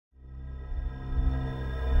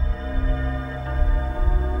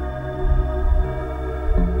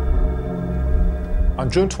On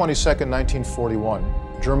June 22, 1941,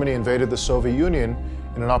 Germany invaded the Soviet Union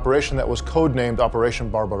in an operation that was codenamed Operation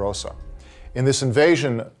Barbarossa. In this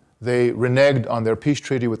invasion, they reneged on their peace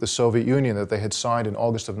treaty with the Soviet Union that they had signed in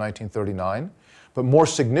August of 1939. But more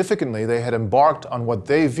significantly, they had embarked on what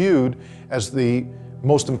they viewed as the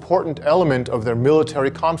most important element of their military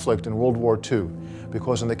conflict in World War II.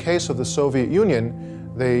 Because in the case of the Soviet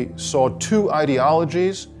Union, they saw two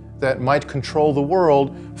ideologies that might control the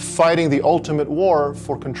world, fighting the ultimate war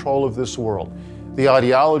for control of this world. The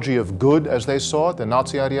ideology of good, as they saw it, the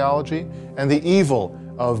Nazi ideology, and the evil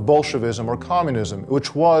of Bolshevism or communism,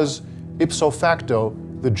 which was, ipso facto,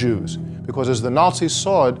 the Jews. Because as the Nazis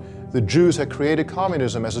saw it, the Jews had created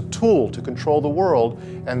communism as a tool to control the world,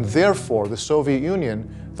 and therefore the Soviet Union,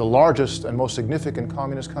 the largest and most significant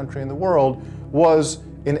communist country in the world, was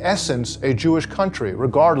in essence a Jewish country,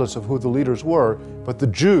 regardless of who the leaders were, but the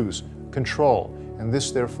Jews control. And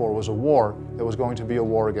this therefore was a war that was going to be a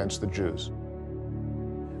war against the Jews.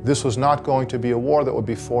 This was not going to be a war that would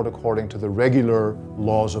be fought according to the regular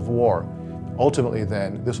laws of war. Ultimately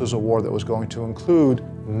then, this was a war that was going to include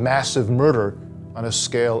massive murder on a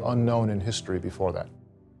scale unknown in history before that.